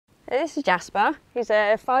This is Jasper. He's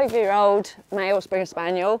a 5-year-old male Springer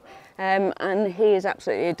Spaniel, and he is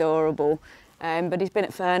absolutely adorable. But he's been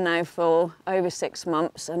at Ferne now for over 6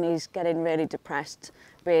 months, and he's getting really depressed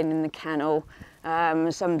being in the kennel.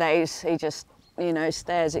 Some days he just,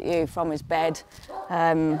 stares at you from his bed,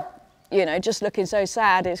 just looking so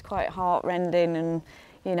sad. It's quite heart-rending, and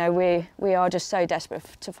we are just so desperate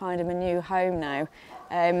to find him a new home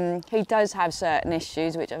now. He does have certain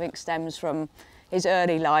issues, which I think stems from his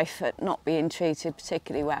early life at not being treated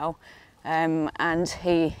particularly well, and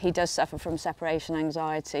he does suffer from separation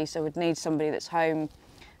anxiety, so would need somebody that's home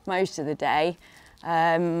most of the day,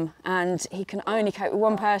 and he can only cope with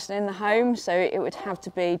one person in the home, so it would have to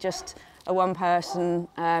be just a one-person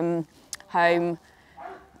home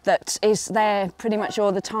that is there pretty much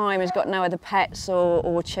all the time, has got no other pets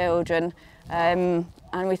or children,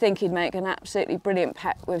 and we think he'd make an absolutely brilliant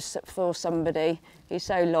pet for somebody. He's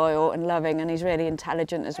so loyal and loving, and he's really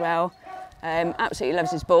intelligent as well. Absolutely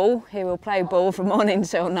loves his ball. He will play ball from morning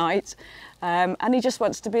till night, and he just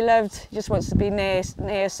wants to be loved. He just wants to be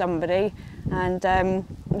near somebody, and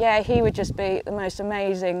yeah, he would just be the most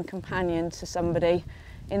amazing companion to somebody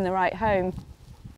in the right home.